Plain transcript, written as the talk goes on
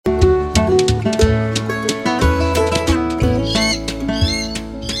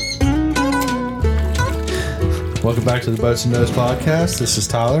Welcome back to the Boats and Nose podcast. This is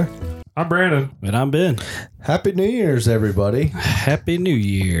Tyler. I'm Brandon. And I'm Ben. Happy New Year's, everybody. Happy New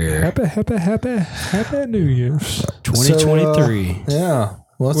Year. Happy New Year's. 2023. Yeah.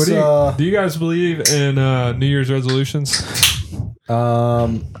 Let's, What do you guys believe in New Year's resolutions?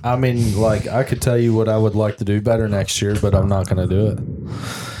 I mean, like, I could tell you what I would like to do better next year, but I'm not going to do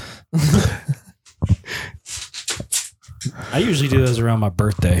it. I usually do those around my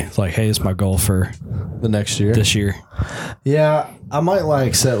birthday. It's like, hey, it's my goal for The next year? this year. Yeah, I might,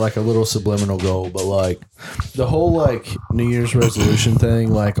 like, set, like, a little subliminal goal, but, like, the whole, like, New Year's resolution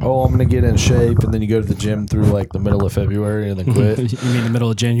thing, like, oh, I'm going to get in shape, and then you go to the gym through, like, the middle of February and then quit. You mean the middle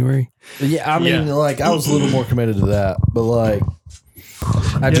of January? Yeah, I mean, like, I was a little more committed to that, but, like,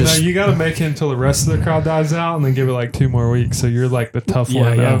 You got to make it until the rest of the crowd dies out and then give it like 2 more weeks. So you're like the tough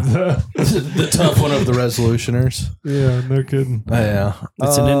one of the... the tough one of the resolutioners. Yeah, no kidding. Yeah.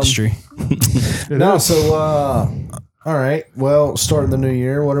 It's an industry. So, all right. Well, starting the new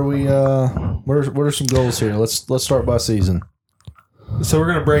year, what are we, what are some goals here? Let's start by season. So we're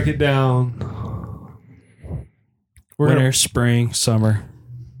going to break it down. Winter, spring, summer.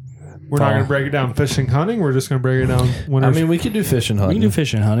 We're not going to break it down fishing, hunting. We're just going to break it down winter. I mean, we could do fishing, We hunting. can do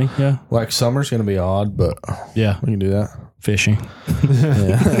fishing, honey. Yeah. Like, summer's going to be odd, but Yeah. we can do that. Fishing.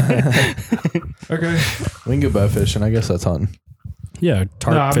 Yeah. Okay. We can go bow fishing. I guess that's hunting. Yeah.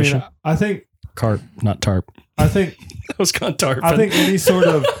 Tarp No, I fishing. mean, I think Carp, not tarp. I think I was going tarp. I think any sort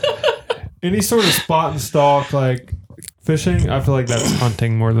of spot and stalk like fishing, I feel like that's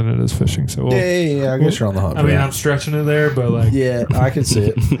hunting more than it is fishing. So we'll, Yeah, I guess you're on the hunt. I for mean, that. I'm stretching it there, but like Yeah, I can see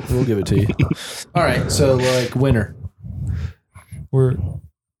it. We'll give it to you. All right. So, like, winter. we're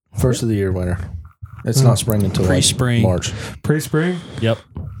First of the year, winter. It's not spring until Pre-spring. like March. pre-spring. Yep.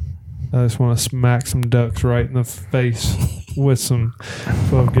 I just want to smack some ducks right in the face with some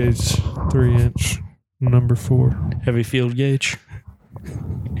 12 gauge 3-inch number 4. Heavy field gauge.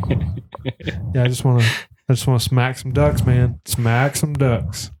 Yeah, I just want to smack some ducks, man. Smack some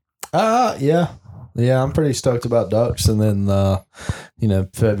ducks. Yeah. Yeah, I'm pretty stoked about ducks. And then,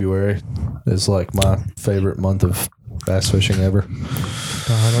 February is like my favorite month of bass fishing ever.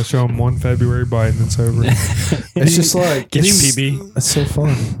 God, I show them one February bite and it's over. It's just like, Get your it's, PB. it's so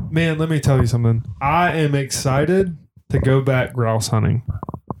fun. Man, let me tell you something. I am excited to go back grouse hunting.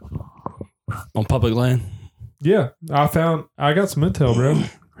 On public land. Yeah, I got some intel, bro.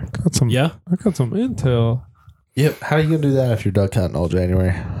 I got some intel. Yep. How are you going to do that if you're duck hunting all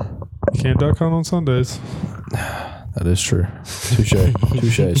January? You can't duck hunt on Sundays. That is true. Touche.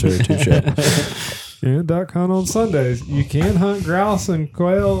 Touche, sir. Touche. You can't duck hunt on Sundays. You can hunt grouse and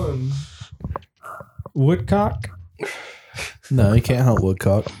quail and woodcock. No, you can't hunt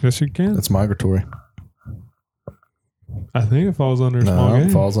woodcock. Yes, you can. It's migratory. I think it falls under small No, game.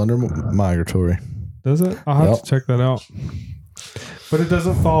 it falls under migratory. Does it? I'll have Yep. to check that out. But it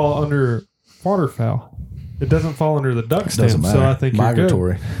doesn't fall under waterfowl. It doesn't fall under the duck stamp, Doesn't matter. so I think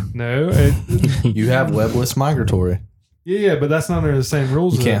migratory. you're good. No, You have webless migratory. yeah, but that's not under the same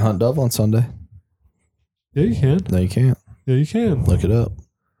rules. You as can't that. hunt dove on Sunday. Yeah, you can. No, you can't. Yeah, you can. Look it up.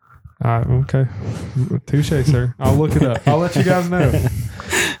 Okay. Touche, sir. I'll look it up. I'll let you guys know.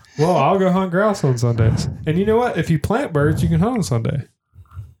 Well, I'll go hunt grouse on Sundays. And you know what? If you plant birds, you can hunt on Sunday.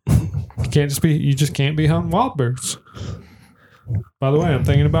 You just can't be hunting wild birds. By the way, I'm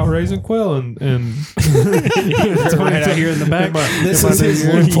thinking about raising quail and Right out here in the back. This is his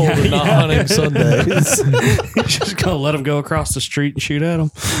loophole to not hunting Sundays. Just gonna let him go across the street and shoot at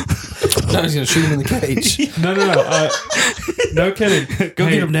him. Now he's going to shoot him in the cage. No. No kidding. Go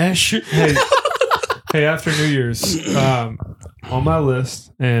Hey, get him, Nash. Hey, after New Year's, on my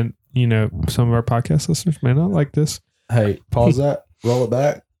list, and some of our podcast listeners may not like this. Hey, pause that. Roll it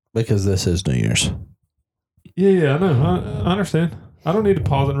back. Because this is New Year's. Yeah, I know. I understand. I don't need to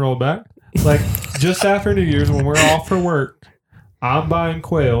pause and roll back. Like, just after New Year's, when we're off for work, I'm buying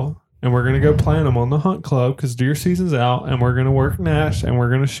quail, and we're going to go plant them on the hunt club because deer season's out, and we're going to work Nash, and we're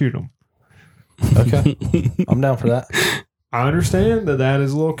going to shoot them. Okay. I'm down for that. I understand that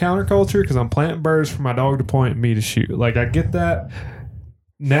is a little counterculture because I'm planting birds for my dog to point and me to shoot. Like, I get that.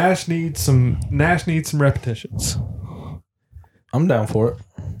 Nash needs some repetitions. I'm down for it.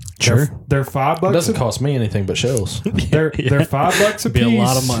 Sure. They're $5 It doesn't cost me anything but shells. They're $5 a Be piece. a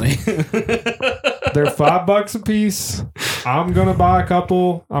lot of money. They're $5 a piece. I'm gonna buy a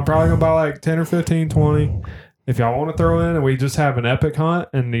couple. I'm probably gonna buy like 10 or 15, 20. If y'all want to throw in and we just have an epic hunt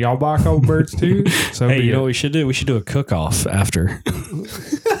and y'all buy a couple birds too, so Hey, be you know it. what we should do? We should do a cook-off after.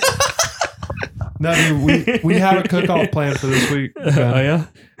 No, dude, we have a cook-off plan for this week. Oh, yeah?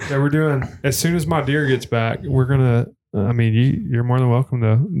 That we're doing as soon as my deer gets back. We're gonna. I mean, you're more than welcome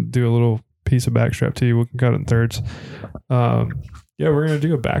to do a little piece of backstrap too. We can cut it in thirds. Yeah, we're gonna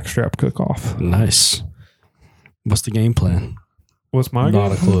do a backstrap cook-off. Nice. What's the game plan? What's my Not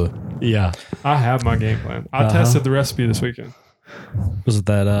game? a clue. Yeah. I have my game plan. I tested the recipe this weekend. Was it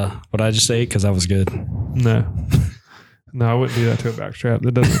that what I just ate? Because that was good. No, I wouldn't do that to a backstrap.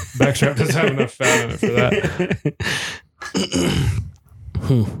 Backstrap doesn't have enough fat in it for that.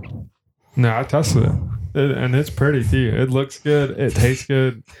 No, I tested it. And it's pretty too. It looks good. It tastes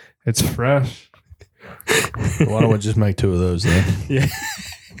good. It's fresh. Why don't we just make 2 of those then? Yeah.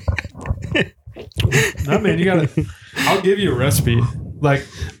 No, man, you gotta. I'll give you a recipe. Like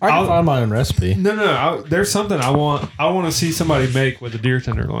I can find my own recipe. no. There's something I want. I want to see somebody make with a deer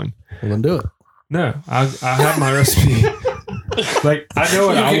tenderloin. Well, then do it. No, I have my recipe. Like I know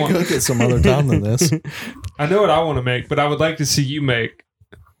what I want. Cook it some other time than this. I know what I want to make, but I would like to see you make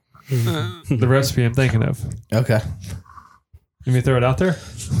the recipe I'm thinking of. Okay. Let me throw it out there.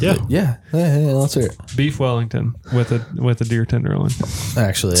 Yeah. Hey, let's hear it. Beef Wellington with a deer tenderloin.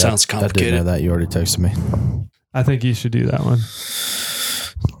 Actually, Sounds I didn't know that. You already texted me. I think you should do that one.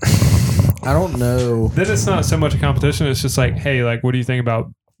 I don't know. Then it's not so much a competition. It's just like, hey, like, what do you think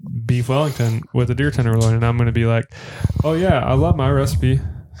about beef Wellington with a deer tenderloin? And I'm going to be like, oh yeah, I love my recipe.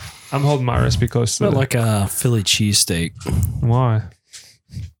 I'm holding my recipe close to Not it. like a Philly cheesesteak. Why?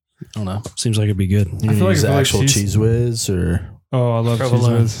 I don't know. Seems like it'd be good. You feel like use I feel like actual cheese- cheese whiz or Oh, I love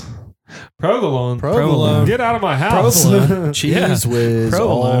Provolone. cheese whiz. Provolone. Provolone. Get out of my house. Provolone. cheese whiz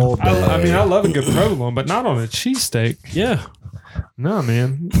Provolone. all day. I mean, I love a good provolone, but not on a cheesesteak. Yeah. No,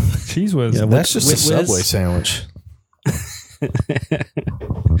 man. Cheese whiz. Yeah, That's just a Whiz. Subway sandwich.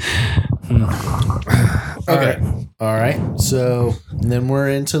 Okay. All right. So then we're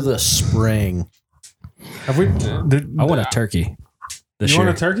into the spring. Have we? I want a turkey this You year.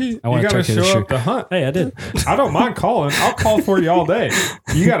 want a turkey? I want you a gotta turkey show this year. up to hunt. Hey, I did. I don't mind calling. I'll call for you all day.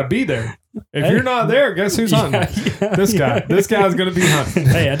 You got to be there. If you're not there, guess who's hunting? Yeah. This guy. This guy's going to be hunting.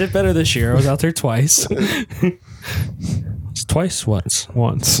 Hey, I did better this year. I was out there twice. Twice? Once.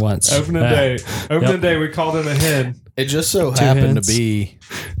 Once. Opening Yeah. day. Opening Yep. day, we called in a hen. It just so 2 happened hens. to be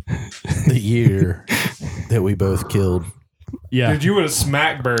the year that we both killed. Yeah. Dude, you would have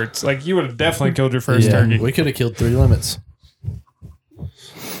smacked birds. Like, you would have definitely killed your first turkey. We could have killed 3 limits.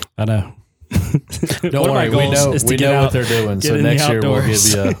 I know. Don't One of my worry, we goals know is to we get know out- what they're doing. get So in the next year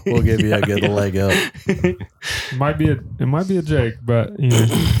outdoors. we'll give you a good leg up. It might be a Jake, but, you know.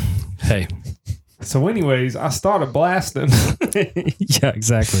 Hey. So, anyways, I started blasting. Yeah,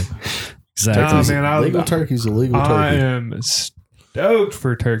 exactly. Nah, man, Legal turkey's a legal I turkey. am stoked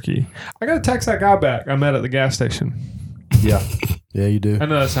for turkey. I got to text that guy back I met at the gas station. Yeah, you do. I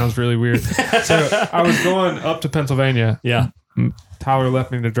know that sounds really weird. So I was going up to Pennsylvania. Yeah. Tyler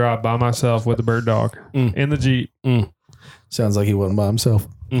left me to drive by myself with a bird dog in the Jeep. Sounds like he wasn't by himself.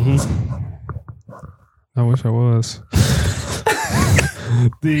 Mm-hmm. I wish I was.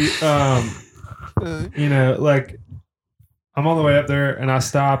 You know, like I'm on the way up there and I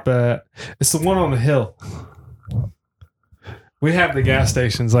stop at, it's the one on the hill. We have the gas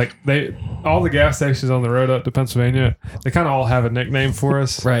stations, like all the gas stations on the road up to Pennsylvania, they kind of all have a nickname for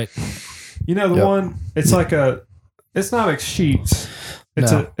us. Right. You know, the Yep. one, it's like it's not like Sheets.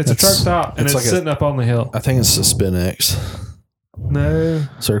 It's No, a truck stop and it's it's like sitting up on the hill. I think it's the Spin X, No,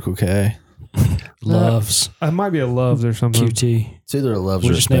 Circle K. Loves. it might be a Loves or something. QT. It's either a Loves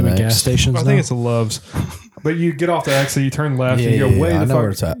We're or a just Spin naming X. gas stations I now. think it's a Loves. But you get off the exit, you turn left, and you Yeah, go yeah, way yeah. I the know fuck, where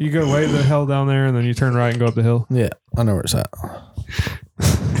it's at. you go way the hell down there, and then you turn right and go up the hill. Yeah, I know where it's at.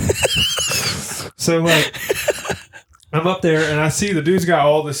 So like, I'm up there and I see the dude's got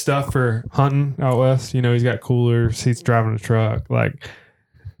all this stuff for hunting out west. You know, he's got coolers. He's driving a truck. Like,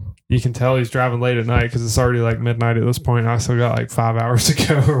 you can tell he's driving late at night because it's already like midnight at this point. I still got like 5 hours to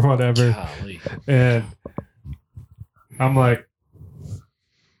go or whatever. Golly. And I'm like,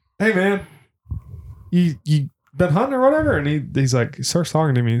 hey man, you been hunting or whatever? And he's like, he starts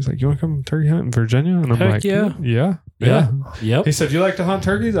talking to me. He's like, you want to come turkey hunt in Virginia? And I'm Heck like, yeah. yeah. Yep. He said, you like to hunt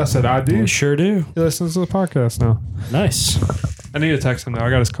turkeys? I said, I do. We sure do. He listens to the podcast now. Nice. I need to text him though. I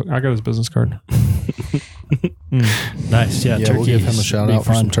got his business card. Nice. Yeah. Yeah, we'll give him a turkeys shout be out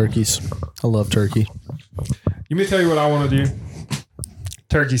for fun. some turkeys. I love turkey. Let me tell you what I want to do.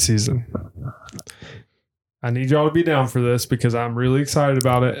 Turkey season. I need y'all to be down for this because I'm really excited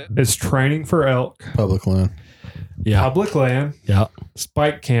about it. It's training for elk, Public land. Yeah. public land, Yeah.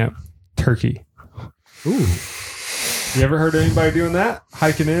 spike camp, turkey. Ooh. You ever heard of anybody doing that?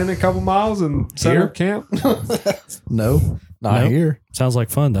 Hiking in a couple miles and set Here? up camp? No, not Nope. here. Sounds like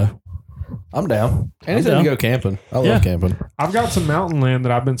fun though. I'm down. Anytime down. to go camping. I Yeah. love camping. I've got some mountain land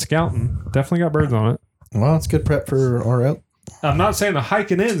that I've been scouting. Definitely got birds on it. Well, it's good prep for our elk. I'm not saying the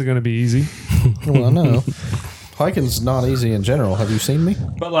hiking in is going to be easy, Well, I know. Hiking's not easy in general. Have you seen me?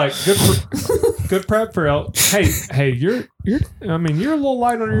 but like good prep for elk. Hey, you're I mean, you're a little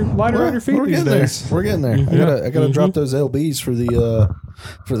lighter on your feet We're these getting there. days. We're getting there. I gotta drop those LBs for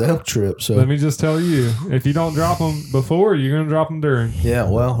the elk trip. So Let me just tell you, if you don't drop them before, you're going to drop them during. yeah,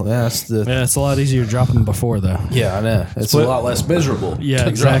 well, that's the Yeah, it's a lot easier to drop them before though. yeah, I know. It's Split- a lot less miserable. Yeah,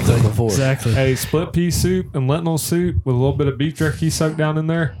 to drop exactly. them before. Exactly. Hey, split pea soup and lentil soup with a little bit of beef jerky soaked down in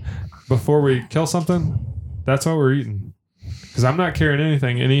there before we kill something. That's what we're eating. Because I'm not carrying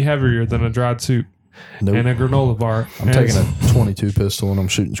anything any heavier than a dried soup Nope. and a granola bar. I'm And taking a 22 pistol and I'm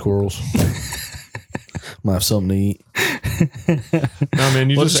shooting squirrels. Might have something to eat. I mean,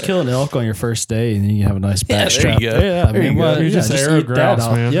 you Well, just just kill an elk on your first day, and then you have a nice Yeah, back there strap. you go. Yeah, I There mean, you go. well, you yeah, just arrow eat that grouse,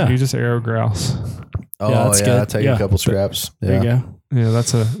 off. man. Yeah, You just arrow grouse. Oh Yeah, that's yeah, good. I take Yeah. a couple scraps. Yeah, there you go. Yeah,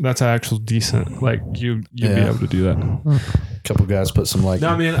 that's an actual decent. Like you'd be Yeah. able to do that. a couple guys put some like No,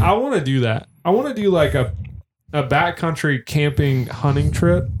 I mean, I want to do that. I want to do like a backcountry camping hunting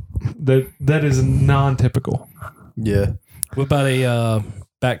trip that is non-typical. yeah. What about a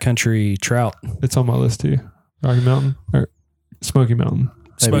backcountry trout? It's on my list too. Rocky Mountain or Smoky Mountain.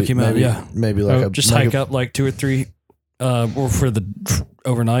 Smoky Mountain, maybe, yeah. maybe like Oh, a Just like hike up like 2 or 3, or for the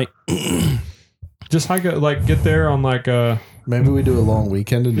overnight. Just hike it, like get there on like Maybe we do a long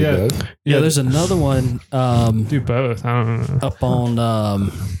weekend and do Yeah. both. Yeah, there's another one do both. I don't know. up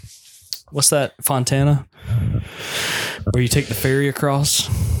on what's that, Fontana, where you take the ferry across.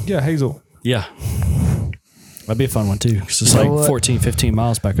 Yeah, Hazel. Yeah, that'd be a fun one too, because it's You know like what? 14, 15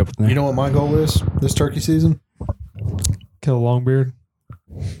 miles back up there. You know what my goal is this turkey season? Kill a longbeard.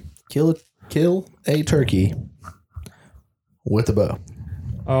 Kill a turkey with a bow.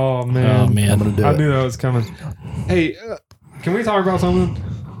 Oh Oh man, man, I'm gonna do I it. knew that was coming. Hey, can we talk about something?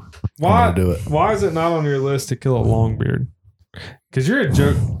 Why I'm gonna do it. Why is it not on your list to kill a longbeard? Because you're a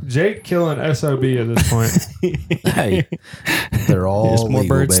joke. Jake killing SOB at this point. Hey, they're all There's more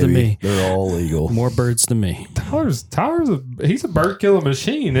legal, birds than baby. me. They're all legal. more birds than me. He's a bird killing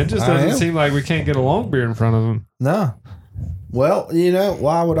machine. It just I doesn't am. seem like we can't get a longbeard in front of him. No. Well, you know,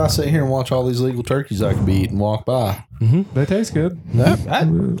 why would I sit here and watch all these legal turkeys I could be eating walk by? They taste good. No,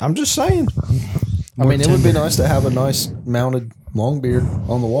 I'm just saying. I mean, it would be nice to have a nice mounted long beard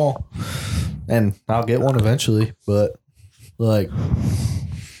on the wall. And I'll get one eventually, but like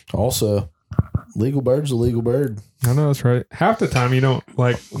also legal bird's a legal bird. I know that's right. Half the time you don't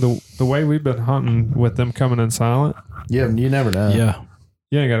like the way we've been hunting with them coming in silent. Yeah, you never know. Yeah,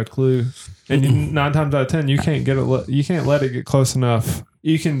 You ain't got a clue, and 9 times out of 10 you can't get it. You can't let it get close enough.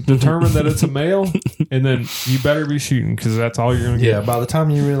 You can determine that it's a male, and then you better be shooting because that's all you're gonna get. Yeah, by the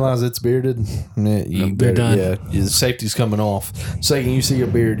time you realize it's bearded, you They're better, done. yeah, the safety's coming off. Second you see a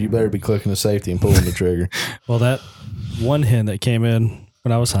beard, you better be clicking the safety and pulling the trigger. well, that one hen that came in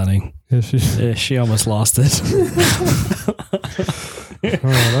when I was hunting, Yeah, she almost lost it. oh,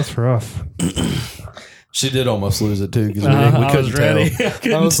 that's rough. She did almost lose it too because we I couldn't was ready. tell. I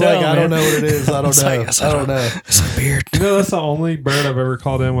couldn't I was tell, like, I don't man. know what it is. I don't It's know. like, I don't know. It's a beard. You know, that's the only bird I've ever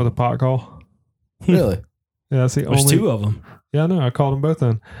called in with a pot call. Really? Yeah, that's the There's only. 2 of them. Yeah, I know. I called them both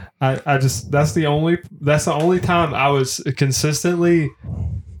in. I just that's the only time I was consistently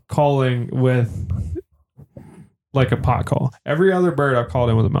calling with like a pot call. Every other bird I've called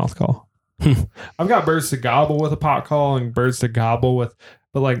in with a mouth call. I've got birds to gobble with a pot call and birds to gobble with,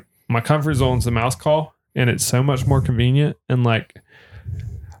 but like my comfort zone's the mouse call, and it's so much more convenient. And like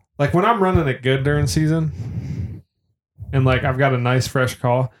when I'm running it good during season, and like I've got a nice fresh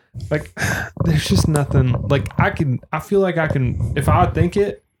call. Like, there's just nothing. Like, I feel like I can, if I think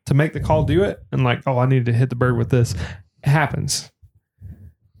it to make the call, do it. And like, oh, I need to hit the bird with this. It happens.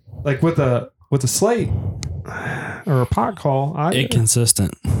 Like with a slate or a pot call,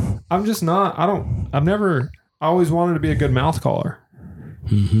 Inconsistent. I'm just not. I always wanted to be a good mouth caller.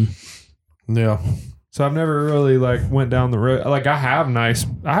 Mm-hmm. Yeah. So I've never really like went down the road. Like I have nice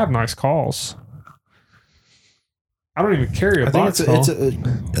calls. I don't even carry a I think box call.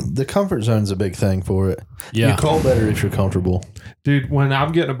 the comfort zone's a big thing for it. Yeah. You call better if you're comfortable. Dude, when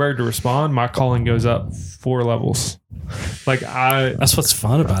I'm getting a bird to respond, my calling goes up 4 levels. Like That's what's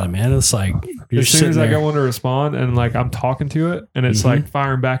fun about it, man. It's like you're as soon sitting as I there. get one to respond and like I'm talking to it and it's like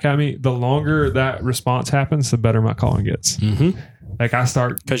firing back at me, the longer that response happens, the better my calling gets. Mm-hmm. Like I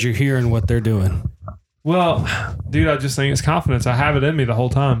start, Because you're hearing what they're doing. well, dude, I just think it's confidence. I have it in me the whole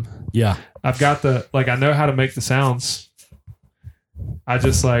time. Yeah. I've got I know how to make the sounds. I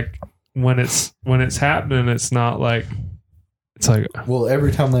just like when it's happening, it's not like, it's like, Well,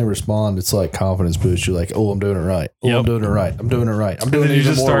 every time they respond, it's like confidence boost. You're like, oh, I'm doing it right. Oh, I'm Yep. doing it right. I'm doing it right. I'm and doing then it you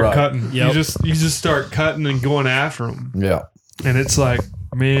even just more start right. cutting. Yep. You just start cutting and going after them. Yeah. and it's like,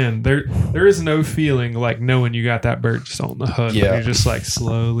 man, there is no feeling like knowing you got that bird just on the hook. Yeah. You're just like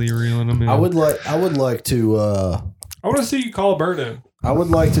slowly reeling them in. I would like to. I want to see you call a bird in. I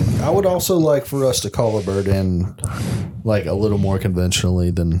would also like for us to call a bird in, like a little more conventionally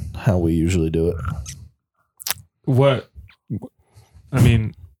than how we usually do it. What? I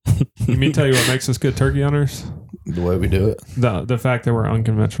mean, let me tell you what makes us good turkey hunters. The way we do it. The fact that we're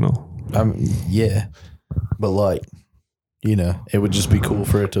unconventional. Yeah, but like, you know, it would just be cool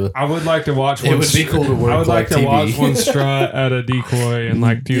for it to. I would like to watch. It would be cool to work. I would like to TV. watch one strut at a decoy and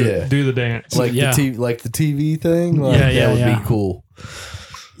like do the dance. Like Yeah. the TV thing. Like, Yeah, that would yeah. be cool.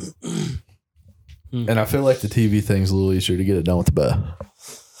 And I feel like the TV thing's a little easier to get it done with the bow.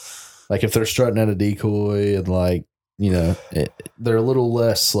 Like if they're strutting at a decoy and like, you know, they're a little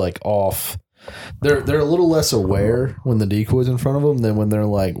less like off. They're a little less aware when the decoy's in front of them than when they're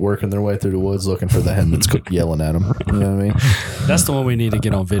like working their way through the woods looking for the hen that's yelling at them. You know what I mean? That's the one we need to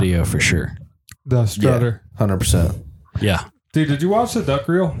get on video for sure. The strutter. 100%. Yeah. Dude, did you watch the duck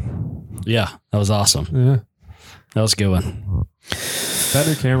reel? Yeah. That was awesome. Yeah. That was a good one. That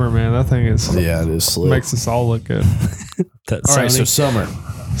new camera, man, that thing is Yeah, it is slick. makes us all look good. That All right, so Sony summer.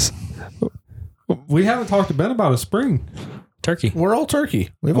 We haven't talked to Ben about a spring. turkey. We're all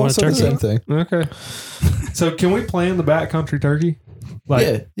turkey. We've all Want a said the turkey? same thing. Okay. So can we plan the backcountry turkey?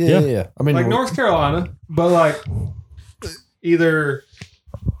 Like, Yeah. I mean, like North Carolina, but like either.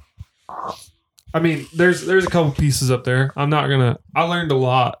 I mean, there's a couple pieces up there. I learned a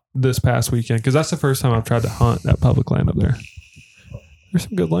lot this past weekend because that's the first time I've tried to hunt that public land up there. There's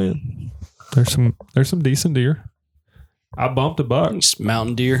some good land. There's some decent deer. I bumped a buck. Just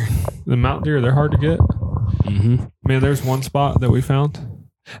mountain deer. The mountain deer, they're hard to get. Mm-hmm. Man, there's one spot that we found.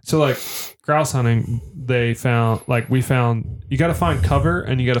 So like grouse hunting, we found you got to find cover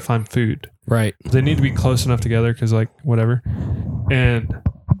and you got to find food. Right. They need to be close enough together because like whatever. And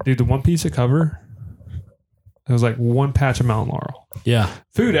dude, the one piece of cover, it was like one patch of mountain laurel. Yeah.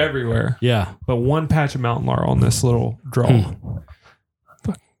 Food everywhere, Yeah. but one patch of mountain laurel on this little draw.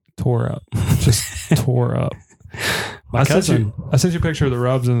 Fuck, tore up. Just tore up. My I cousin. sent you a picture of the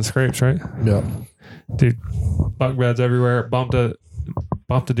rubs and the scrapes, right? yeah. Dude, buck beds everywhere. Bumped a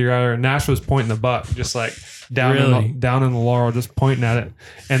deer out there. Nash was pointing the buck, just like down Really? in the laurel, just pointing at it,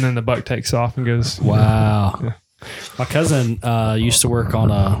 and then the buck takes off and goes. you know, Wow. Yeah. My cousin used to work on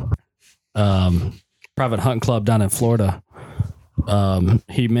a private hunting club down in Florida.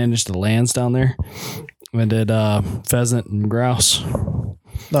 He managed the lands down there and did pheasant and grouse.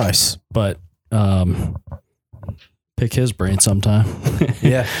 Nice. But pick his brain sometime.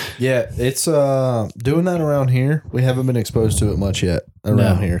 Yeah. It's doing that around here. We haven't been exposed to it much yet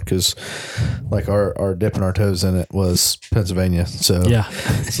around here because, like, our dipping our toes in it was Pennsylvania, so Yeah.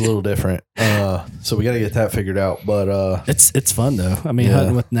 it's a little different. So we got to get that figured out. But It's fun though. I mean, Yeah.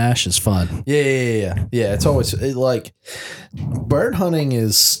 hunting with Nash is fun. yeah. It's always like bird hunting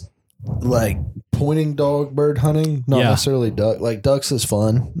is like pointing dog bird hunting, not Yeah. necessarily duck. Like ducks is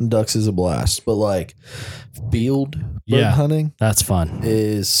fun, and ducks is a blast, but like field bird Yeah. hunting That's fun.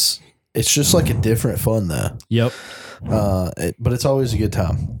 it's just like a different fun though. Yep. But it's always a good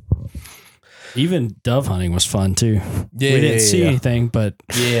time. Even dove hunting was fun too. Yeah, We didn't see anything, but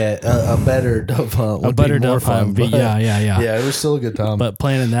Yeah, a better dove hunt. Would a better be more dove hunt. fun. Would be, but- yeah. yeah, it was still a good time. But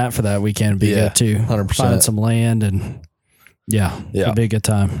planning that for that weekend would be Yeah, good too. 100%. Finding some land and Yeah. it'd be a good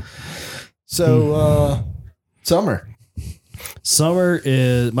time. So summer. Summer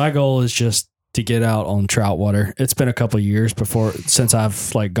is my goal is just to get out on trout water. It's been a couple of years since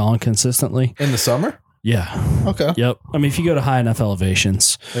I've like gone consistently. In the summer? Yeah. Okay. Yep. I mean, if you go to high enough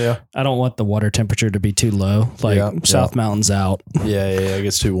elevations, Yeah. I don't want the water temperature to be too low. Like Yeah, South Mountain's out, Yeah, it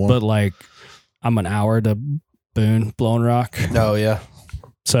gets too warm. but like I'm an hour to Boone, Blowing Rock. Oh yeah.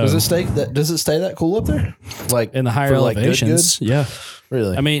 So Does it stay that cool up there? Like in the higher for, like, good, elevations, yeah.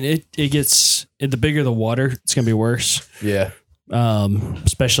 Really? I mean, it gets the bigger the water, it's gonna be worse. Yeah.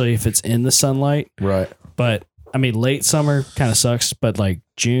 Especially if it's in the sunlight. Right. But I mean, late summer kind of sucks, but like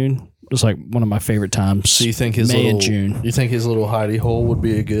June was like one of my favorite times. So you think his May little and June? You think his little hidey hole would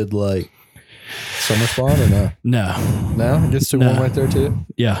be a good like summer spot or no? No, No, it gets too warm right there too.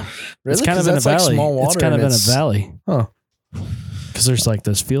 yeah, Really? it's kind of 'Cause in a that's, like, valley. small water It's kind of and in a it's- valley. Huh. Because there's like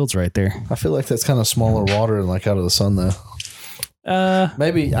those fields right there. I feel like that's kind of smaller water and like out of the sun though.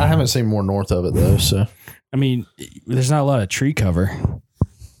 Maybe I haven't seen more north of it though. So I mean, there's not a lot of tree cover.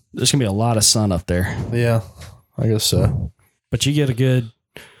 There's gonna be a lot of sun up there, yeah, I guess so. but you get a good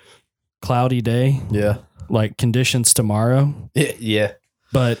cloudy day, Yeah. like conditions tomorrow, Yeah.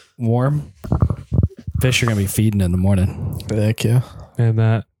 but warm. Fish are gonna be feeding in the morning. Heck yeah. And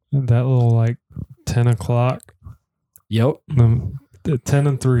that little like 10 o'clock Yep.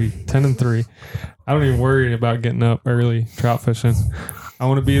 10-3. I don't even worry about getting up early trout fishing. I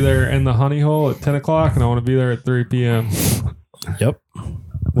want to be there in the honey hole at 10 o'clock, and I want to be there at 3 p.m. Yep.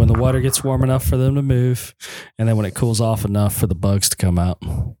 When the water gets warm enough for them to move, and then when it cools off enough for the bugs to come out.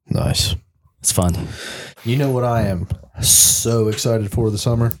 Nice. It's fun. You know what I am so excited for the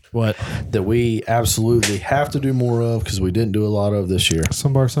summer? What? That we absolutely have to do more of because we didn't do a lot of this year.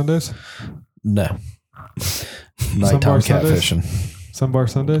 Sunbar Sundays? No. Nighttime catfishing. Sunbar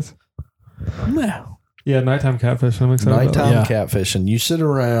Sundays? No. Yeah, nighttime catfishing. I'm excited Nighttime about catfishing. You sit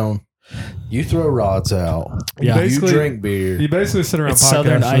around, you throw rods out, Yeah. you drink beer. You basically sit around It's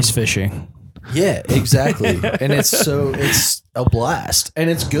southern podcasting. ice fishing. Yeah, exactly. And it's a blast. And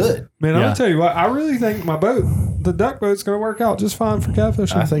it's good. Man, I'm Yeah. going to tell you what, I really think my boat, the duck boat's going to work out just fine for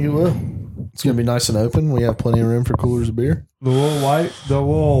catfishing. I think it will. It's going to be nice and open. We have plenty of room for coolers of beer. The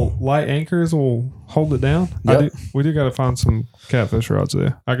little light anchors will hold it down. Yep. We do got to find some catfish rods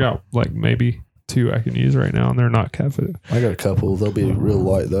there. I got like maybe 2 I can use right now, and they're not catfish. I got a couple. They'll be real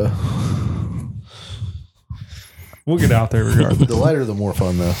light, though. We'll get out there regardless. The lighter, the more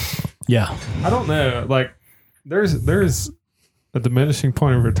fun, though. Yeah. I don't know. Like, there's a diminishing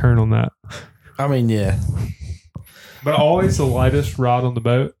point of return on that. I mean, yeah. But always the lightest rod on the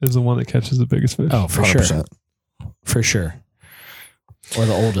boat is the one that catches the biggest fish. Oh, for 100%. sure. For sure. Or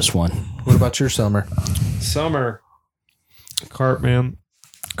the oldest one. What about your summer? Summer. Carp, man.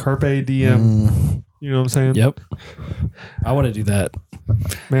 Carpe diem. You know what I'm saying? Yep. I want to do that.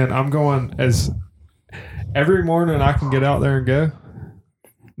 Man, I'm going as every morning I can get out there and go.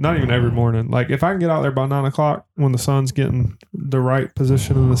 Not even every morning. Like if I can get out there by 9 o'clock when the sun's getting the right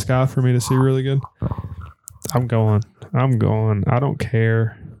position in the sky for me to see really good, I'm going. I don't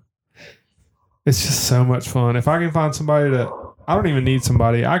care. It's just so much fun. If I can find somebody that I don't even need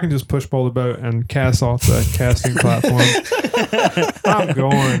somebody, I can just push pull the boat and cast off the casting platform. I'm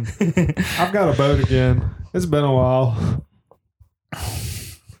going. I've got a boat again. It's been a while.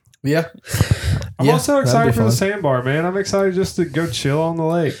 Yeah. I'm Yeah, also that'd excited be for the fun. sandbar, man. I'm excited just to go chill on the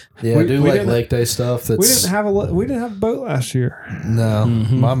lake. Yeah, We- do we like didn't- lake day stuff. We That's didn't have a boat last year. no.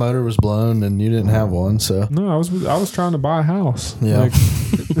 Mhm. My motor was blown, and you didn't have one, so No, I was trying to buy a house. Yeah. Like,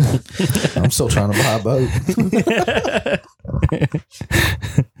 I'm still trying to buy a boat.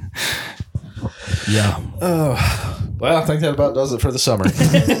 Yeah. Well, I think that about does it for the summer.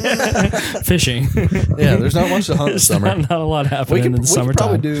 Fishing. Yeah, there's not much to hunt this There's summer. not a lot We happening could, in the we could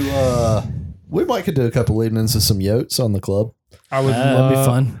summertime. probably do. We might could do a couple evenings of some yotes on the club. I would That'd be love.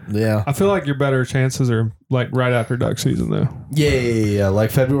 fun. Yeah. I feel like your better chances are like right after duck season, though. Yeah.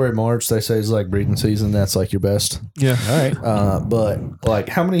 Like February, March, they say is like breeding season. That's like your best. Yeah. All right. But like,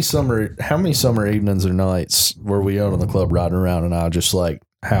 how many summer evenings or nights were we out on the club riding around, and I just like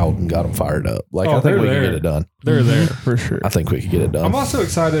howled and got them fired up? Like, Oh, I think they're we could there. get it done. They're there for sure. I think we could get it done. I'm also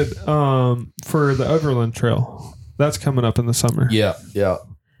excited for the Overland Trail. That's coming up in the summer. Yeah.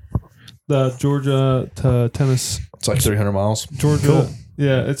 The Georgia to Tennessee. It's like 300 miles. Georgia. Cool.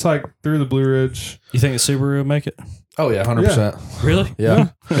 Yeah, it's like through the Blue Ridge. You think the Subaru would make it? Oh yeah, 100%. Really? Yeah.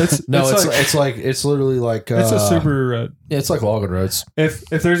 It's No, it's like it's literally like it's a super road. Yeah, it's like logging roads. If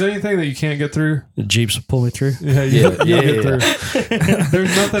there's anything that you can't get through, The Jeeps will pull me through. yeah, Yeah, you'll yeah, get through.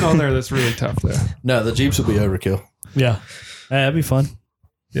 There's nothing on there that's really tough though. No, the Jeeps will be overkill. Yeah. That'd be fun.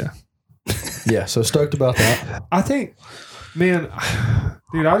 Yeah, so stoked about that. I think, man,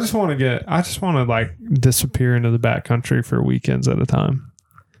 dude, I just want to like disappear into the backcountry for weekends at a time.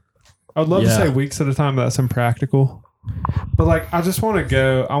 I would love to Yeah. say weeks at a time, but that's impractical. But like, I just want to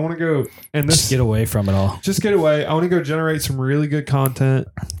go. I want to go and Just get away from it all. just get away. I want to go generate some really good content.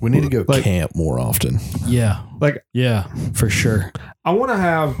 We need to go Like- camp more often. Yeah. Like, Yeah, for sure. I want to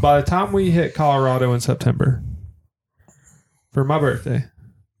have by the time we hit Colorado in September for my birthday.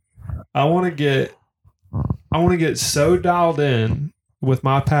 I want to get so dialed in with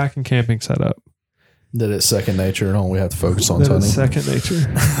my pack and camping setup That it's second nature and all we have to focus on that hunting. it's second nature.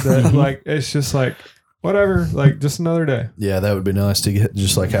 That like it's just like whatever, like just another day. Yeah, that would be nice to get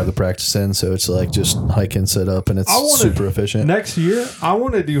just like have the practice in, so it's like just hiking set up and it's I wanna- super efficient. Next year, I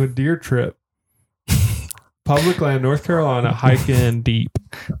want to do a deer trip, public land, North Carolina, hiking deep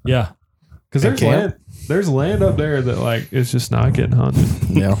Yeah. because And there's camp? land. There's land up there that like is just not getting hunted.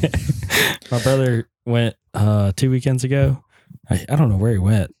 Yeah, My brother went 2 weekends ago. I don't know where he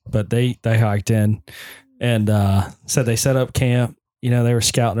went, but they hiked in and said they set up camp. You know, they were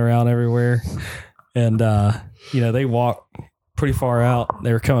scouting around everywhere. And, you know, they walked pretty far out.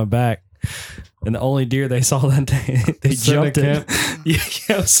 They were coming back. And the only deer they saw that day, they Sitting at jumped it.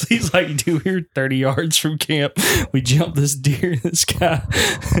 Yeah, so he's like, dude, we were 30 yards from camp. We jumped this deer. This guy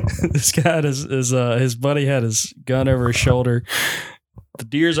had his buddy had his gun over his shoulder. The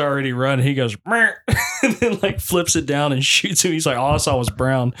deer's already running. He goes, "Meow," and then like flips it down and shoots him. He's like, all I saw was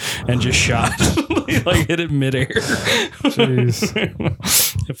brown and just shot. He like hit it midair.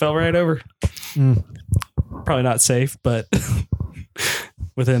 Jeez. It fell right over. Mm. Probably not safe, but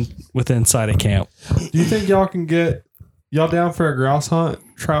within sight of camp. Do you think y'all can get y'all down for a grouse hunt,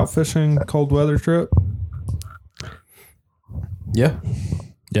 trout fishing, cold weather trip? Yeah.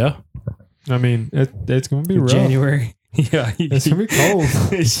 Yeah. I mean, it's going to be rough. January. Yeah. It's going to be cold.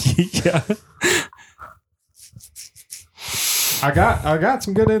 Yeah. I got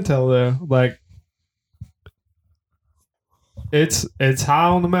some good intel though. Like it's high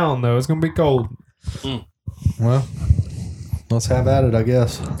on the mountain though. It's going to be cold. Well, let's have at it, I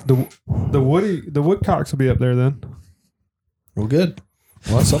guess. The woodcocks will be up there then. Well, good.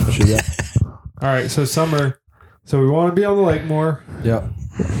 Well, that's something to shoot at. All right, so summer. So we want to be on the lake more. Yeah.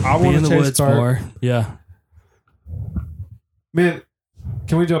 I Be want in to the chase woods carp. more. Yeah. Man,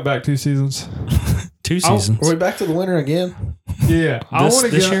 can we jump back 2 seasons? 2 seasons. Are we back to the winter again? Yeah, I This- want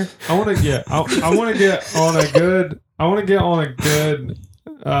to this get. year? I want to get. I want to get on a good. I want to get on a good,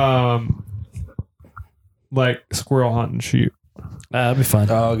 like squirrel hunt and shoot. That'd be fun.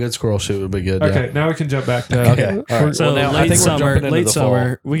 Oh, a good squirrel shoot would be good. Okay, now we can jump back to. Okay. All right. So Well, now I late think we're summer, jumping into the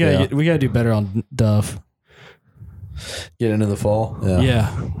fall. we gotta do better on dove. Get into the fall.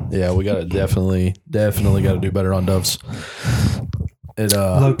 Yeah. Yeah. We got to definitely got to do better on doves. It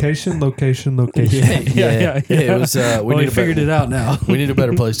Location. Yeah. It was We figured it out now. We need a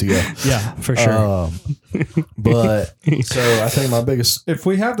better place to go. Yeah, for sure. But so I think my biggest If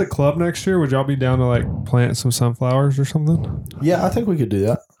we have the club next year, would y'all be down to like plant some sunflowers or something? I think we could do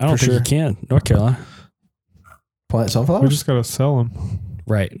that. I don't for think sure. you can. North Carolina. Plant We sunflowers. just gotta sell them.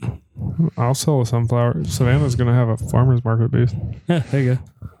 Right. I'll sell a sunflower. Savannah's gonna have a farmer's market booth. Yeah, there you go.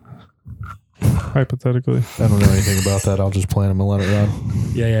 Hypothetically. I don't know anything about that. I'll just plant them and let it run.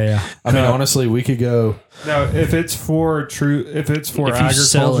 Yeah. I mean, honestly, we could go. Now, if it's for If you agriculture,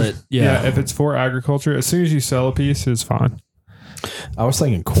 sell it, yeah. If it's for agriculture, as soon as you sell a piece, it's fine. I was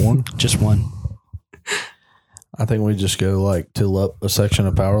thinking corn. Just one. I think we just go like till up a section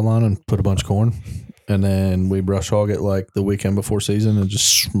of power line and put a bunch of corn, and then we brush hog it like the weekend before season and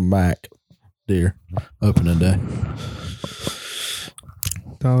just smack deer opening day.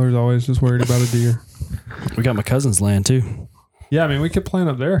 Tyler's always just worried about a deer. We got my cousin's land too. Yeah, I mean, we could plant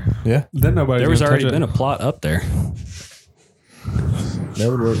up there. Yeah, Then nobody's There was gonna already touch been it. a plot up there. that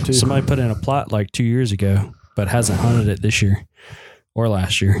would work too. Somebody put in a plot like 2 years ago, but hasn't hunted it this year or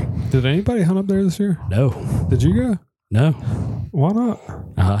last year. Did anybody hunt up there this year? No. Did you go? No. Why not?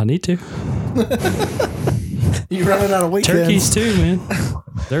 I need to. You running out of weekends? Turkeys too, man.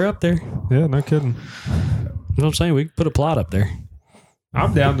 They're up there. You Yeah, no kidding. know what I'm saying? We could put a plot up there.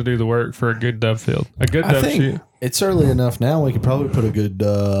 I'm down to do the work for a good dove field. A good I dove think shoot. it's early enough now. We could probably put a good.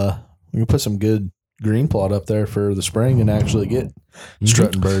 We can put some good green plot up there for the spring and actually get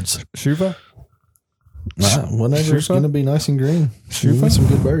strutting birds. Shuva? Whenever it's Shufa? going to be nice and green. Shufa? We get some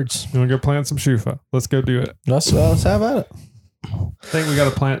good birds. You want to go plant some Shufa? Let's go do it. Let's have at it. I think we got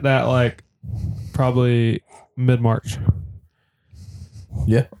to plant that like probably mid-March.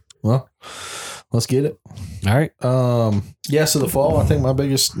 Yeah. Well, let's get it. All right. Yeah. So the fall, I think my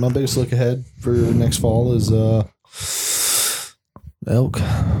biggest look ahead for next fall is elk.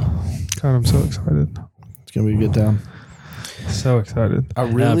 God, I'm so excited. It's gonna be a good time. So excited. I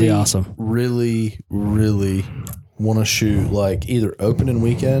That'd really, be awesome. really want to shoot like either opening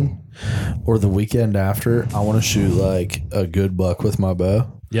weekend or the weekend after. I want to shoot like a good buck with my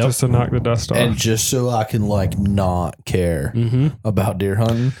bow. Yep. Just to knock the dust off. And just so I can like not care Mm-hmm. about deer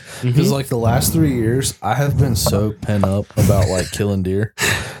hunting. Because like the last 3 years, I have been so pent up about like killing deer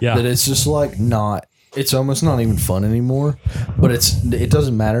Yeah. that it's just like not, it's almost not even fun anymore. But it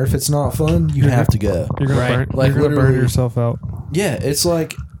doesn't matter if it's not fun, you have to go. You're gonna Right. burn. Like, You're gonna burn literally- yourself out. Yeah, it's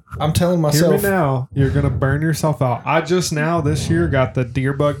like I'm telling Hear myself. me now. You're gonna burn yourself out. I just now this year got the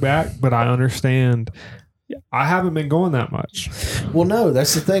deer bug back, but I understand. I haven't been going that much. Well, no,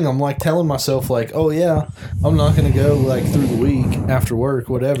 that's the thing. I'm like telling myself, like, oh yeah, I'm not gonna go like through the week after work,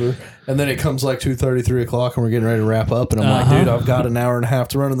 whatever. And then it comes like 2:30, 3 o'clock, and we're getting ready to wrap up. And I'm like, dude, I've got an hour and a half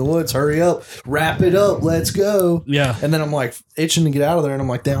to run in the woods. Hurry up, wrap it up, let's go. Yeah. And then I'm like itching to get out of there, and I'm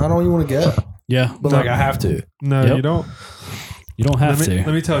like, damn, I don't even want to go, Yeah. but like I have to. No, Yep. you don't. You don't have Let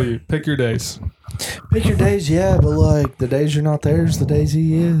to. me tell you. Pick your days. Pick your days, yeah, but like the days you're not there is the days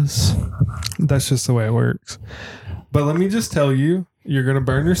he is. That's just the way it works. But let me just tell you, you're gonna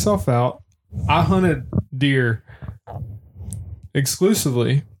burn yourself out. I hunted deer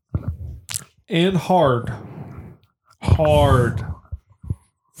exclusively and hard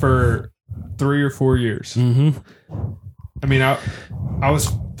for 3 or 4 years. Mm-hmm. I mean, I was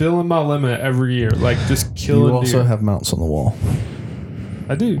filling my limit every year, like just killing You also deer. have mounts on the wall.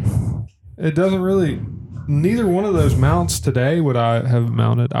 I do. It doesn't really. Neither one of those mounts today would I have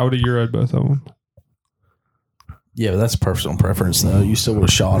mounted. I would have Euro'd both of them. Yeah, but that's personal preference, though. You still would have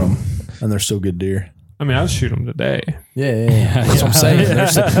shot them, and they're still good deer. I mean, I'd shoot them today. Yeah. That's what I'm saying.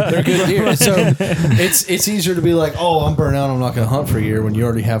 They're good deer. So it's easier to be like, oh, I'm burnt out. I'm not going to hunt for a year when you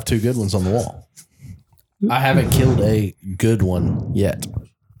already have 2 good ones on the wall. I haven't killed a good one yet.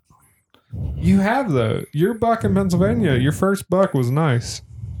 You have though. Your buck in Pennsylvania. Your first buck was nice.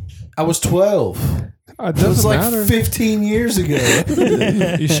 I was 12. It It was doesn't like matter. 15 years ago.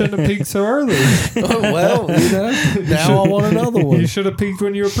 You shouldn't have peaked so early. Well, now I want another one. You should have peaked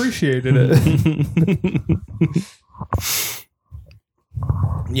when you appreciated it.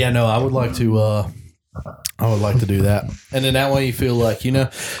 Yeah, no, I would like to do that. And then that way you feel like,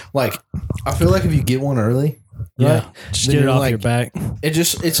 like I feel like if you get one early, Yeah. right, Just then get it you're off like, your back.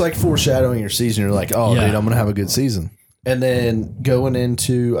 it's like foreshadowing your season. You're like, oh, Yeah. dude, I'm going to have a good season. And then going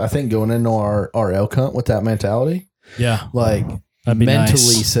into our elk hunt with that mentality, Yeah. like That'd be mentally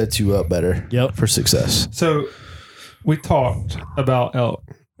nice. sets you up better Yep. for success. So we talked about elk.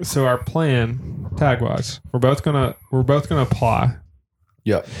 So our plan, tag wise, we're both gonna apply.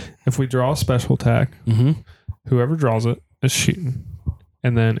 Yep. If we draw a special tag, Mm-hmm. whoever draws it is shooting.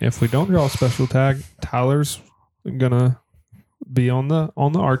 And then if we don't draw a special tag, Tyler's gonna be on the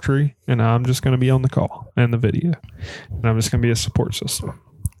archery, and I'm just gonna be on the call and the video, and I'm just gonna be a support system.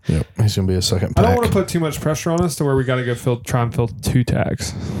 Yep. He's going to be a second I pack. don't want to put too much pressure on us to where we got to go try and fill 2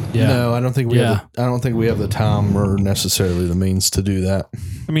 tags. Yeah. No, I don't think we have the time or necessarily the means to do that.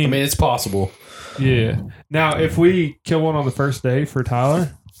 I mean, it's possible. yeah. Now, if we kill one on the first day for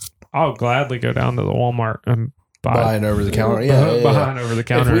Tyler, I'll gladly go down to the Walmart and buy Buying over the counter. Yeah. behind over the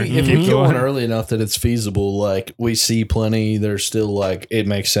counter. If and you keep kill one going. early enough that it's feasible, like we see plenty, there's still like it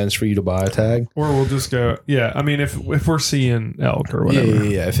makes sense for you to buy a tag. Or we'll just go. Yeah, I mean, if we're seeing elk or whatever.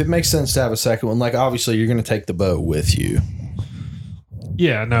 Yeah. If it makes sense to have a second one, like obviously you're going to take the bow with you.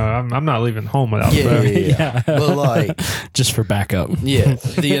 Yeah, no, I'm not leaving home without the bow. Yeah. But like, Just for backup. yeah,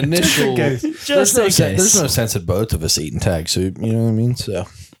 the initial. case. Just in case. There's no sense in both of us eating tag soup. You know what I mean? So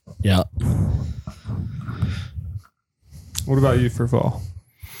Yeah. What about you for fall?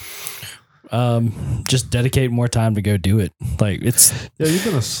 Just dedicate more time to go do it. Like it's, Yeah, you've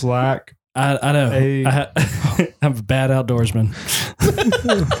been a slack. I know. Hey. I'm a bad outdoorsman.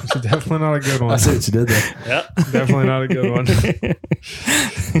 It's definitely not a good one. I see what you did there. Yeah. Definitely not a good one.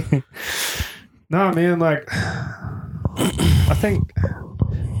 No, man, like I think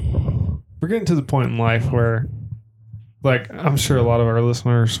we're getting to the point in life where, like, I'm sure a lot of our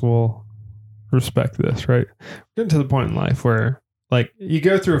listeners will respect this, right? We're getting to the point in life where, like, you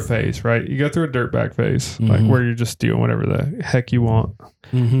go through a phase, right? You go through a dirtbag phase, like Mhm. where you're just doing whatever the heck you want.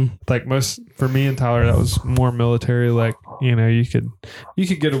 Mm-hmm. Like for me and Tyler, that was more military. Like, you could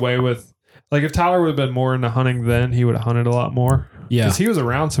get away with, like, if Tyler would have been more into hunting then, he would have hunted a lot more. Yeah. Because he was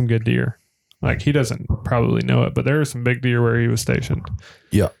around some good deer. Like, he doesn't probably know it, but there were some big deer where he was stationed.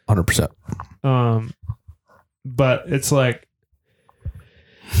 Yeah, 100%. But it's like,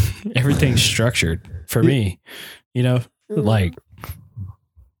 Everything's structured for me. Like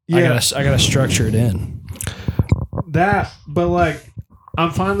yeah, I gotta structure it in. that, but like,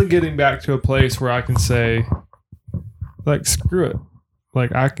 I'm finally getting back to a place where I can say, like, screw it.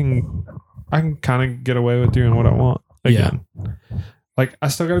 Like, I can kind of get away with doing what I want again. Like, I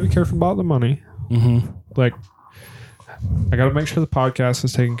still got to be careful about the money. Mm-hmm. Like, I got to make sure the podcast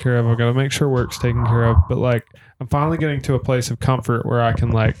is taken care of. I got to make sure work's taken care of. But like, I'm finally getting to a place of comfort where I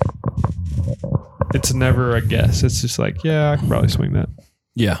can, like, it's never a guess. It's just like, yeah, I can probably swing that,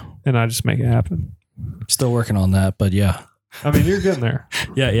 Yeah. and I just make it happen. Still working on that, but yeah. I mean, you're getting there.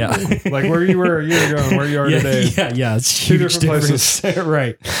 Yeah. Like where you were a year ago and where you are today. Yeah. It's Two huge different difference.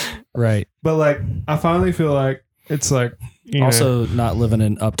 Right. But like, I finally feel like it's like, Also, not living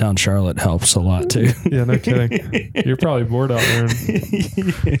in uptown Charlotte helps a lot too. yeah, no kidding. You're probably bored out there.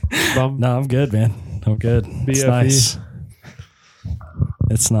 No, I'm good, man. I'm good. It's BFE. nice.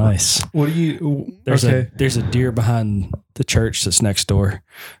 It's nice. What do you? There's a deer behind the church that's next door,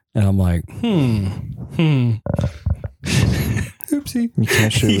 and I'm like, Oopsie. You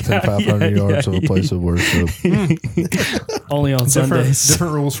can't shoot within 500 yards of a place of worship. only on Sundays.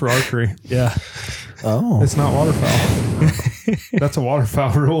 Different rules for archery. Yeah. Oh, It's not waterfowl. That's a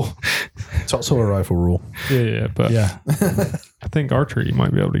waterfowl rule. it's also a rifle rule. Yeah, but Yeah. I think archery you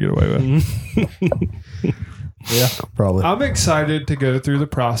might be able to get away with. Yeah, probably. I'm excited to go through the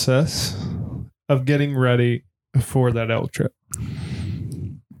process of getting ready for that elk trip.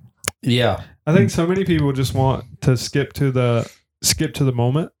 Yeah, I think so many people just want to skip to the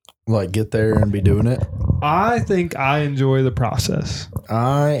moment. like get there and be doing it. I think I enjoy the process.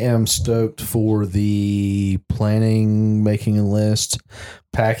 I am stoked for the planning, making a list,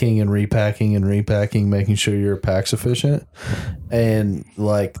 packing and repacking, making sure your pack's efficient, and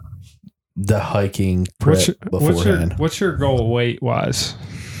like the hiking prep beforehand. What's your goal weight wise?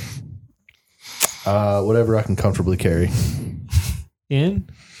 Whatever I can comfortably carry. In?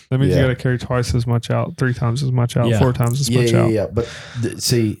 That means you got to carry twice as much out, 3 times as much out, 4 times as much out. Yeah. But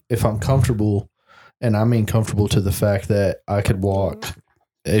see, if I'm comfortable, and I mean comfortable to the fact that I could walk.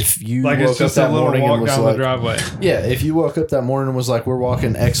 If you like woke it's just up a that little morning walk and was down like, the driveway. yeah, if you woke up that morning and was like, we're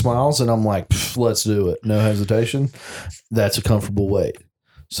walking X miles, and I'm like, let's do it, no hesitation. That's a comfortable weight.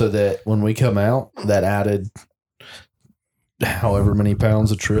 So that when we come out, that added however many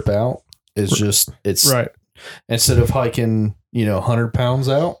pounds a trip out is just right. Instead of hiking, 100 pounds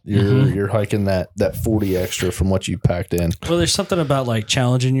out, you're hiking that 40 extra from what you packed in. Well, there's something about like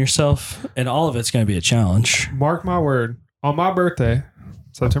challenging yourself, and all of it's going to be a challenge. Mark my word. On my birthday,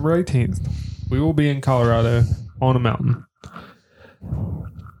 September 18th, we will be in Colorado on a mountain.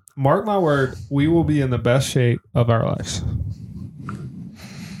 Mark my word, we will be in the best shape of our lives.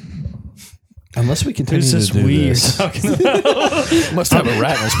 Unless we continue Who's to this do weird this. talking about? Must have a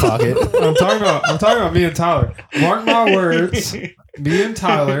rat in his pocket. I'm talking about me and Tyler. Mark my words, me and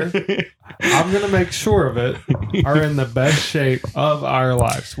Tyler, I'm going to make sure of it, are in the best shape of our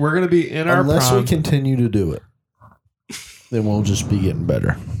lives. We're going to be in our Unless prime. we continue to do it, then we'll just be getting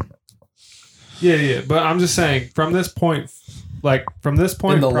better. Yeah. But I'm just saying, from this point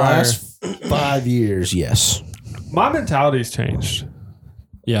In the last 5 years, yes. my mentality's changed.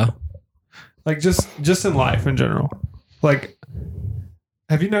 Yeah. Like just in life in general. Like,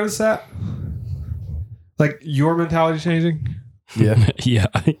 have you noticed that? Like your mentality changing? Yeah. Yeah.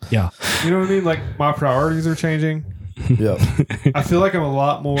 Yeah. You know what I mean? Like my priorities are changing. Yeah. I feel like I'm a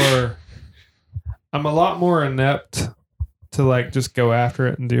lot more inept to like just go after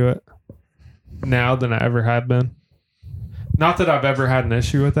it and do it now than I ever had been. Not that I've ever had an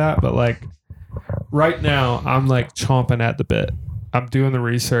issue with that, but like right now I'm like chomping at the bit. I'm doing the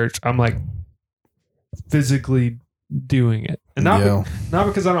research. I'm like physically doing it. And not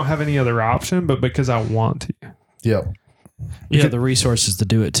because I don't have any other option, but because I want to. Yep. You have the resources to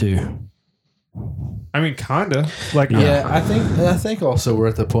do it too. I mean, kind of. Like, Yeah, I think also we're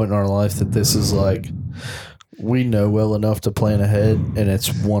at the point in our life that this is like we know well enough to plan ahead, and it's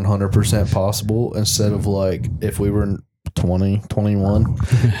 100% possible. Instead of like if we were 20, 21,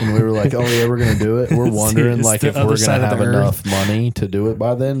 and we were like, oh yeah, we're gonna do it. We're wondering it's like the if we're other gonna side of have the enough money to do it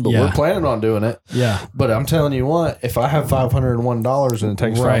by then. But Yeah. we're planning on doing it. Yeah. But I'm telling you what, if I have $501 and it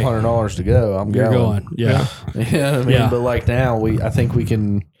takes Right. $500 to go, I'm You're going. Yeah. You know what I mean? Yeah. But like now, I think we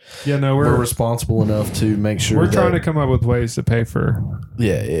can. Yeah, no, We're responsible enough to make sure we're that, trying to come up with ways to pay for.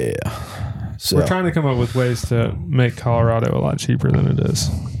 Yeah. So We're trying to come up with ways to make Colorado a lot cheaper than it is.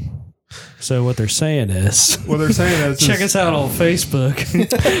 So what they're saying is, What they're saying is check us out on Facebook,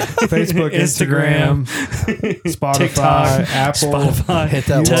 Facebook, Instagram, Spotify, TikTok, Apple. Spotify. Hit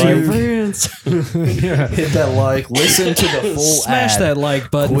that Tell like. your friends. Yeah. Hit that like. Listen to the full Smash ad. that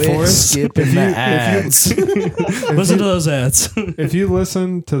like button Quit for us. skipping the ads. Listen to those ads. If you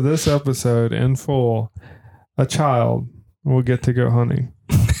listen to this episode in full, a child will get to go hunting.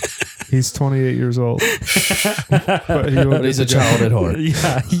 He's 28 years old. But He's a child at heart.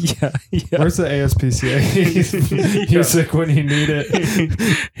 Yeah. Where's the ASPCA? Music when you need it.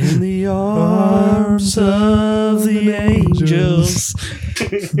 In the arms of the angels.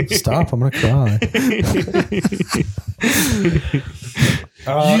 Stop! I'm gonna cry.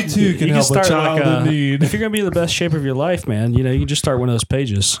 You too can you help start a child like in need. If you're gonna be in the best shape of your life, man, you can just start one of those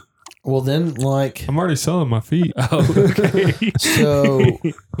pages. Well, then, like, I'm already selling my feet. Oh, okay. so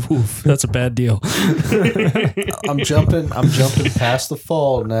Oof, that's a bad deal. I'm jumping past the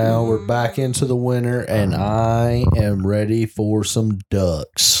fall now. We're back into the winter, and I am ready for some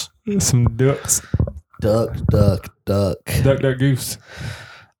ducks. Some ducks. Duck. Duck, goose.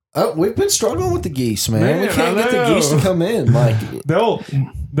 Oh, we've been struggling with the geese, man. We Man, can't I get the know. geese to come in. Like,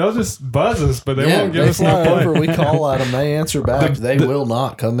 They'll just buzz us, but they won't give they us no fly play. over. We call at them. They answer back. They will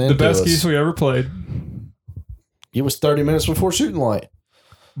not come in. The best us. geese we ever played, It was 30 minutes before shooting light.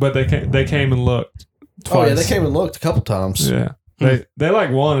 but they came and looked twice. Oh yeah, they came and looked a couple times. Yeah, they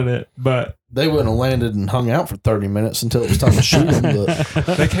like wanted it, but they wouldn't have landed and hung out for 30 minutes until it was time to shoot them. But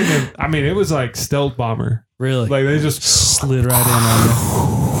They came in. I mean, it was like stealth bomber. Really? Like they just slid right in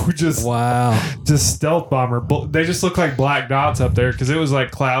on just you. Wow. just stealth bomber. They just look like black dots up there because it was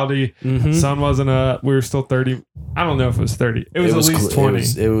like cloudy. Mm-hmm. Sun wasn't up. We were still 30. I don't know if it was 30. It was at least 20.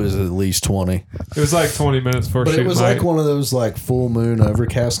 It was at least 20. It was like 20 minutes before But shoot it was night. like one of those like full moon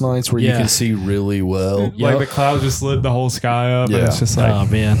overcast nights where you Yeah. can see really well. Like Yep. the clouds just lit the whole sky up. And Yeah. it's just like, Oh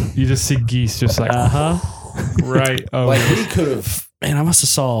man. you just see geese just like right over. Like we could have. Man, I must have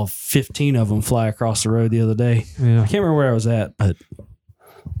saw 15 of them fly across the road the other day. Yeah. I can't remember where I was at, but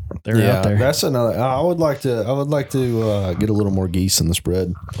they're Yeah, out there. that's another. I would like to get a little more geese in the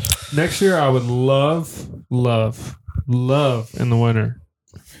spread. Next year, I would love in the winter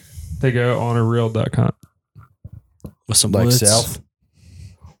to go on a real duck hunt, With some Like woods. south.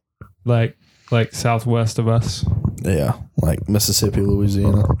 like southwest of us, Yeah, like Mississippi,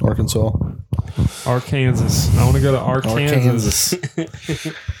 Louisiana, Arkansas, Arkansas. I want to go to Arkansas,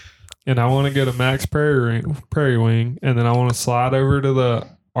 and I want to go to Max Prairie Wing, and then I want to slide over to the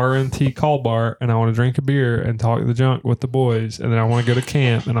RMT Call Bar, and I want to drink a beer and talk the junk with the boys, and then I want to go to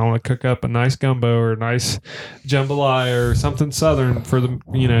camp, and I want to cook up a nice gumbo or a nice jambalaya or something southern for the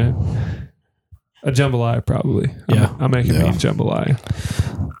a jambalaya probably. Yeah. I'm making Yeah. beef jambalaya.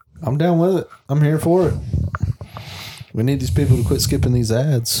 I'm down with it. I'm here for it. We need these people to quit skipping these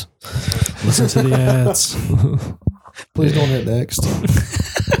ads. Listen to the ads. Please don't hit next.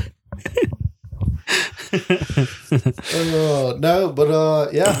 No,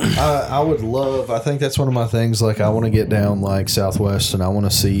 but yeah, I would love. I think that's one of my things. Like, I want to get down like Southwest, and I want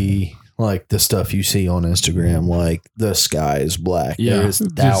to see like the stuff you see on Instagram. Like the sky is black. Yeah. There's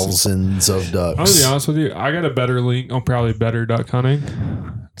thousands of I'm gonna ducks. be honest with you. I got a better link on probably better duck hunting.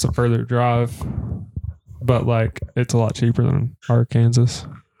 It's a further drive, but like it's a lot cheaper than Arkansas.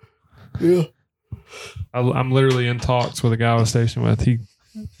 Yeah. I'm literally in talks with a guy I was stationed with. He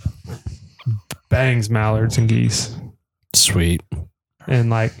bangs mallards and geese, Sweet. and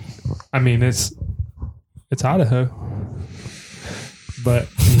like, I mean, it's Idaho, but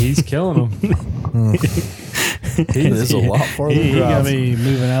he's killing them. It is a lot farther He got drive. me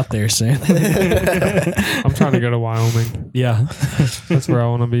moving out there soon. I'm trying to go to Wyoming. Yeah. That's where I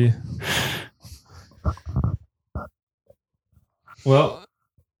want to be. Well,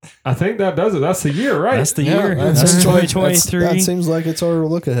 I think that does it. That's the year, right? That's the Yeah, year. that's- That's that's- 2023. That seems like it's our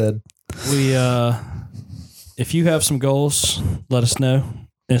look ahead. We if you have some goals, let us know.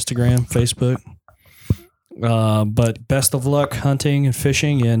 Instagram, Facebook. But best of luck hunting and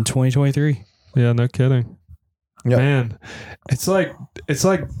fishing in 2023. Yeah, no kidding. Yep. Man, it's like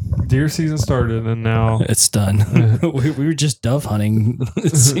deer season started and now It's done. we were just dove hunting.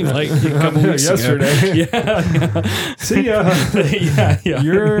 It seemed like a couple weeks yesterday. ago. Yeah. See ya. yeah.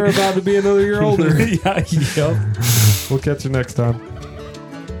 You're about to be another year older. yeah. Yep. We'll catch you next time.